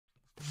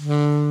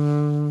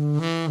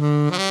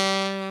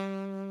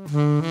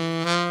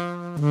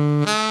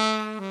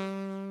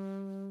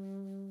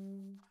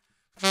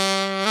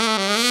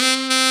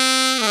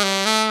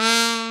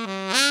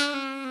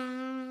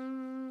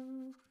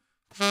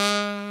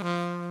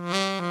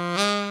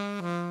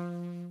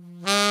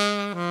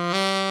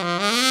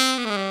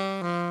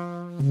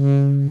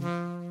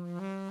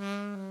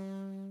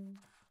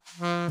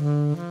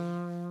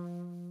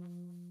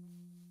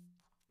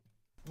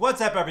What's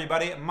up,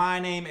 everybody?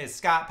 My name is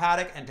Scott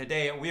Paddock, and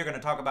today we are going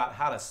to talk about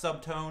how to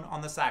subtone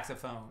on the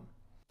saxophone.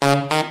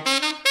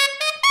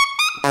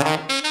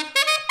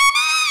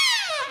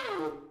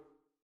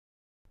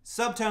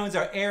 Subtones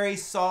are airy,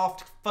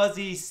 soft,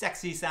 fuzzy,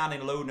 sexy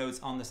sounding low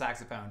notes on the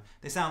saxophone.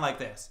 They sound like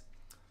this.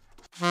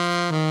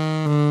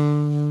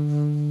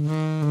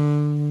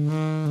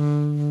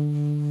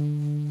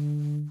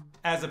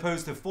 As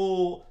opposed to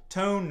full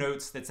tone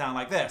notes that sound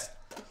like this.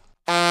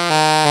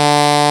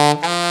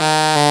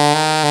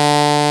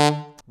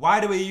 Why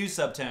do we use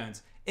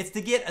subtones? It's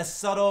to get a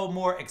subtle,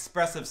 more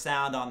expressive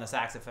sound on the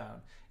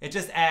saxophone. It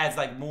just adds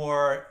like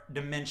more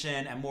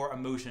dimension and more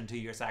emotion to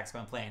your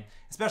saxophone playing,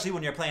 especially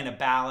when you're playing a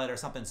ballad or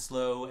something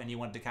slow and you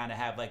want to kind of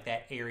have like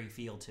that airy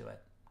feel to it.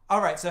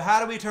 All right, so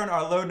how do we turn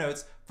our low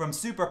notes from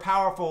super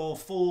powerful,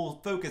 full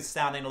focus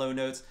sounding low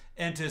notes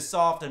into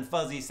soft and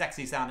fuzzy,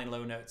 sexy sounding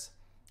low notes?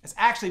 It's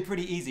actually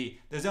pretty easy.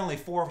 There's only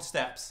 4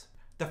 steps.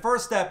 The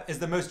first step is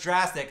the most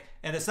drastic,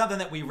 and it's something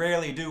that we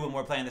rarely do when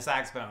we're playing the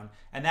saxophone,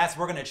 and that's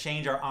we're going to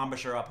change our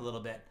embouchure up a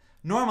little bit.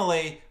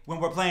 Normally, when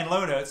we're playing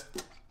low notes,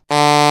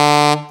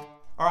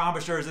 our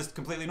embouchure is just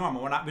completely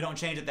normal. We don't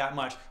change it that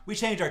much. We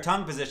change our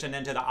tongue position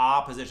into the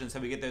ah position so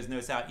we get those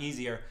notes out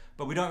easier,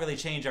 but we don't really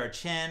change our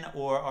chin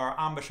or our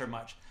embouchure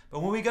much.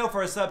 But when we go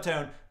for a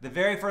subtone, the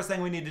very first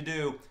thing we need to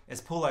do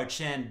is pull our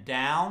chin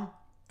down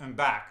and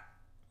back.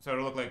 So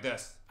it'll look like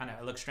this. I know,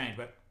 it looks strange,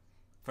 but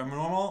from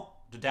normal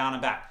to down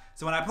and back.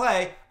 So when I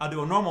play, I'll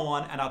do a normal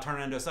one and I'll turn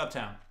it into a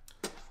subtone.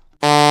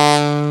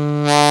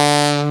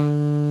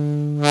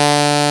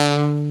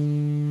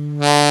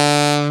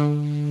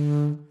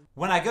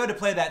 When I go to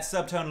play that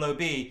subtone low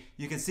B,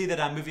 you can see that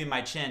I'm moving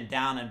my chin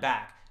down and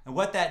back. And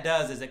what that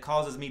does is it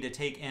causes me to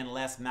take in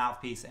less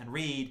mouthpiece and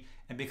reed.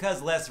 And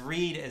because less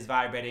reed is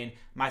vibrating,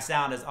 my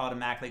sound is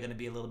automatically going to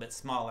be a little bit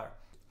smaller.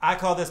 I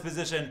call this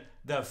position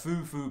the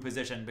foo-foo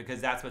position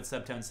because that's what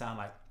subtones sound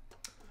like.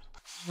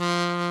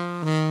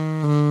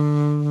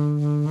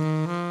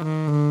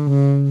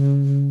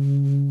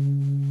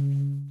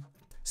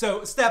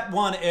 So step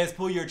 1 is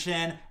pull your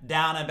chin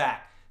down and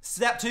back.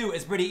 Step 2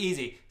 is pretty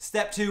easy.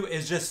 Step 2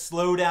 is just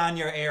slow down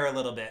your air a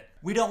little bit.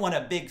 We don't want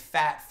a big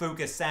fat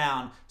focused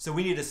sound, so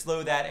we need to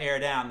slow that air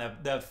down.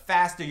 The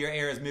faster your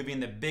air is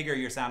moving, the bigger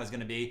your sound is going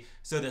to be.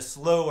 So the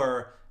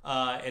slower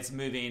it's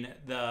moving,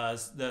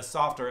 the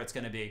softer it's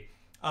going to be.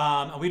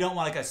 And we don't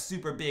want like a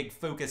super big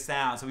focused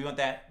sound, so we want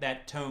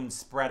that tone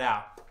spread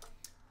out.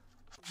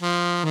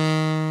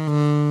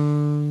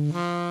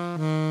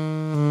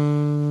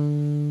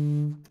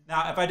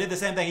 Now, if I did the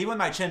same thing, even with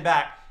my chin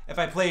back, if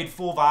I played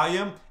full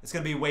volume, it's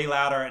going to be way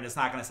louder and it's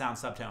not going to sound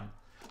subtone.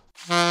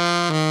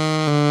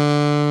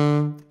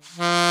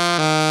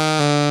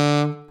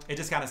 It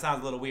just kind of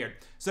sounds a little weird.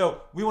 So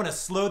we want to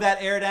slow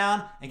that air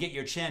down and get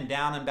your chin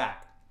down and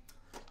back.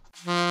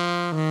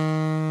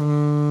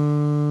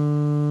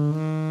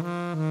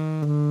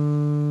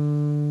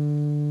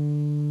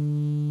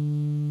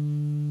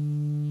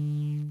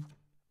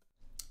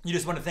 You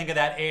just want to think of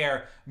that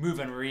air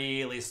moving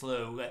really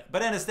slow,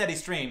 but in a steady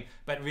stream,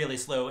 but really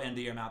slow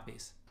into your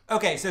mouthpiece.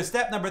 Okay, so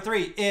step number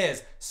 3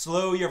 is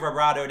slow your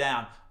vibrato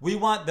down. We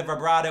want the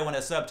vibrato in a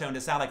subtone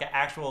to sound like an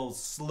actual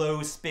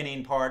slow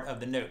spinning part of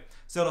the note.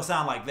 So it'll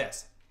sound like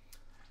this.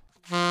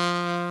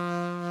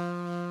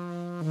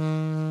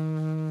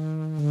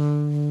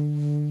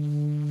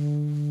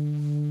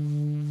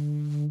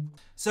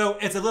 So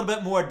it's a little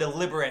bit more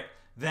deliberate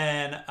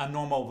than a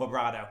normal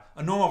vibrato.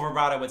 A normal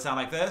vibrato would sound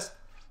like this.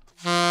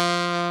 When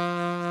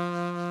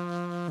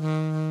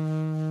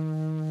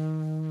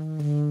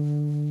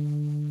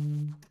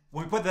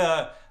we put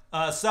the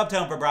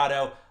subtone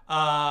vibrato,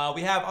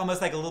 we have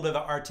almost like a little bit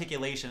of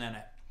articulation in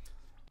it.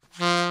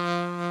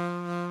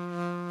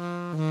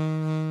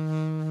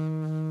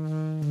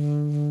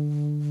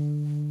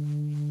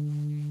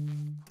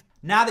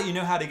 Now that you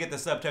know how to get the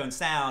subtone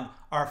sound,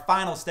 our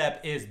final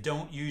step is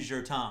don't use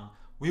your tongue.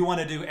 We want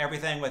to do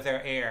everything with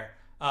our air.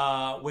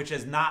 Which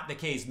is not the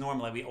case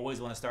normally. We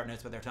always want to start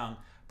notes with our tongue.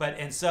 But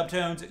in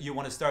subtones, you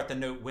want to start the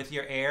note with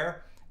your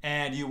air,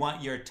 and you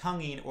want your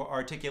tonguing or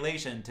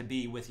articulation to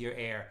be with your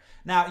air.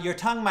 Now, your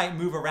tongue might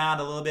move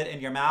around a little bit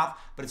in your mouth,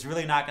 but it's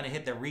really not going to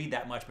hit the reed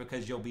that much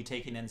because you'll be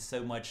taking in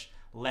so much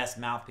less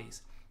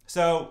mouthpiece.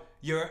 So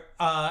your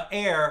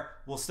air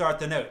will start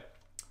the note.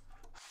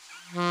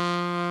 You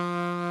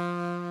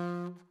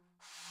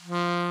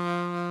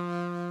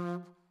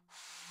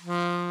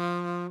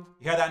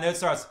hear that note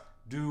starts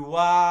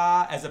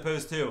do-wah, as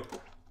opposed to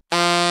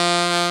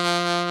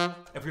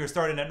if we were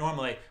starting it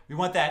normally. We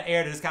want that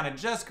air to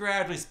just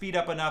gradually speed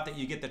up enough that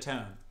you get the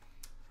tone.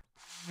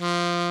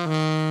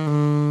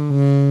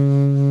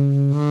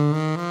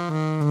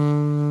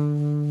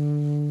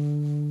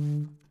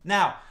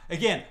 Now,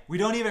 again, we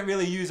don't even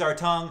really use our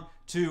tongue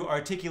to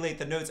articulate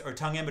the notes or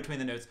tongue in between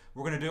the notes.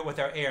 We're going to do it with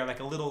our air, like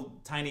a little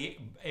tiny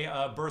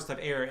burst of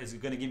air is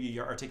going to give you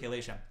your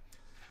articulation.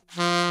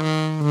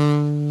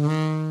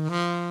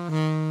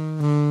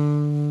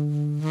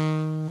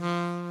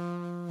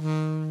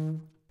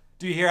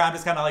 Do you hear I'm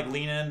just kind of like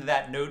leaning into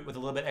that note with a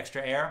little bit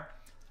extra air?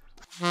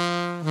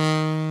 I'm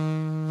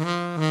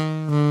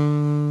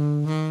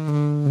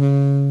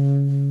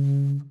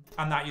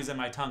not using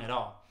my tongue at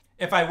all.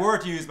 If I were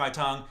to use my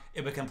tongue,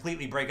 it would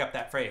completely break up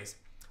that phrase.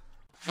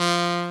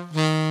 And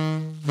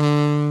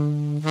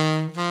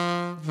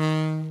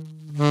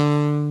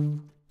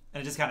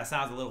it just kind of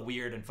sounds a little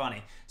weird and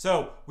funny.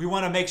 So we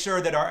want to make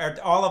sure that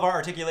all of our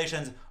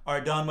articulations are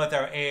done with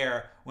our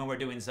air when we're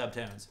doing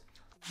subtones.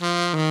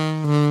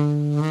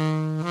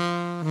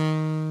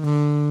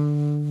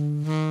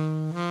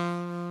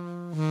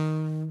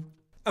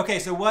 Okay,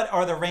 so what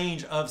are the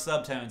range of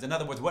subtones? In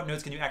other words, what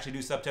notes can you actually do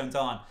subtones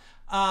on?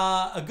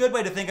 A good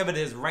way to think of it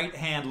is right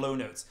hand low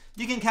notes.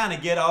 You can kind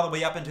of get all the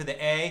way up into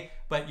the A,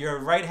 but your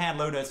right hand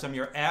low notes from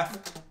your F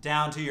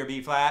down to your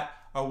B flat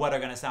are what are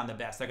going to sound the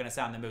best. They're going to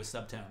sound the most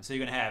subtones. So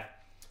you're going to have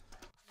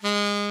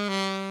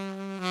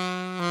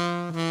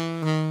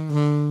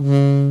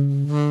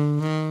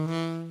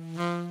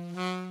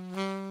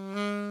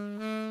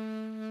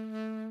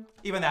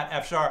even that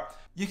F sharp.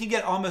 You can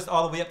get almost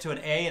all the way up to an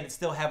A and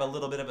still have a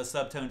little bit of a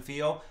subtone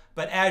feel,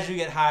 but as you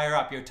get higher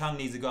up, your tongue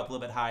needs to go up a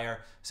little bit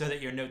higher so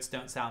that your notes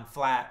don't sound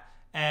flat.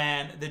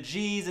 And the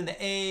G's and the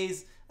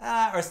A's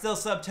are still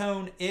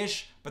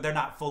subtone-ish, but they're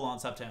not full-on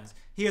subtones.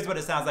 Here's what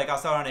it sounds like. I'll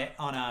start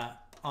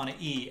on an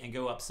E and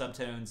go up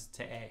subtones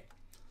to A.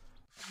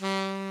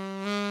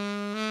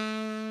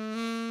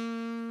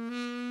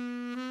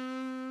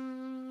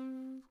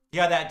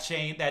 Yeah,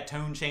 that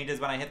tone changes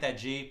when I hit that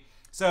G.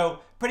 So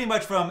pretty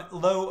much from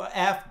low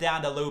F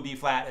down to low B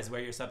flat is where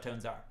your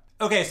subtones are.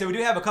 Okay, so we do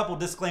have a couple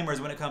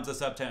disclaimers when it comes to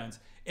subtones.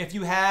 If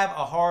you have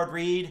a hard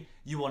reed,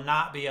 you will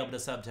not be able to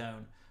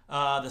subtone.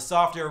 The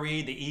softer a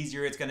reed, the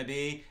easier it's going to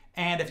be.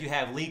 And if you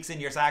have leaks in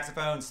your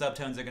saxophone,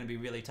 subtones are going to be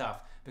really tough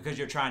because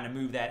you're trying to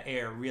move that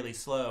air really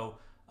slow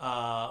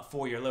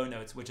for your low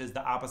notes, which is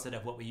the opposite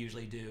of what we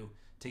usually do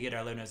to get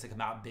our low notes to come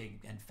out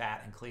big and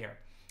fat and clear.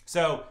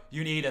 So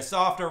you need a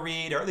softer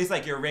reed, or at least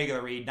like your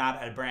regular reed,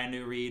 not a brand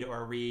new reed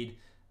or a reed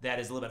that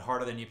is a little bit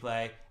harder than you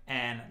play,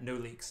 and no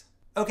leaks.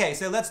 Okay,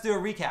 so let's do a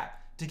recap.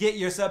 To get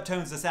your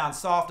subtones to sound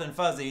soft and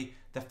fuzzy,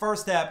 the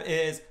first step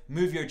is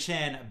move your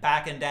chin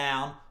back and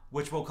down,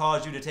 which will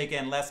cause you to take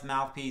in less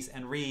mouthpiece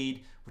and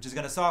reed, which is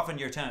going to soften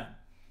your tone.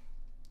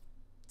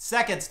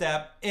 Second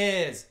step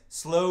is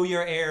slow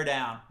your air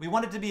down. We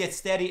want it to be a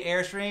steady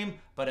airstream,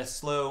 but a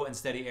slow and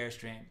steady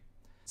airstream.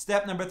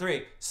 Step number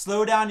 3,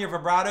 slow down your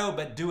vibrato,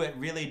 but do it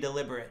really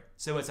deliberate,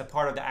 so it's a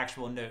part of the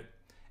actual note.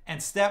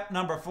 And step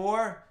number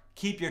 4,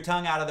 keep your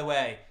tongue out of the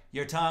way.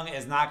 Your tongue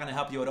is not going to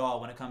help you at all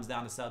when it comes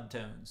down to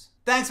subtones.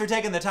 Thanks for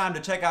taking the time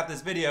to check out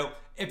this video.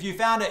 If you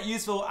found it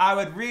useful, I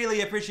would really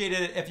appreciate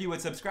it if you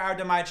would subscribe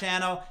to my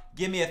channel,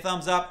 give me a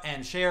thumbs up,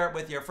 and share it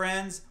with your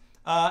friends.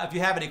 If you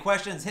have any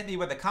questions, hit me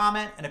with a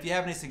comment, and if you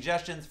have any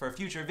suggestions for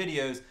future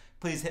videos,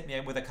 please hit me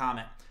with a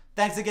comment.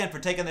 Thanks again for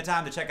taking the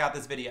time to check out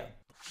this video.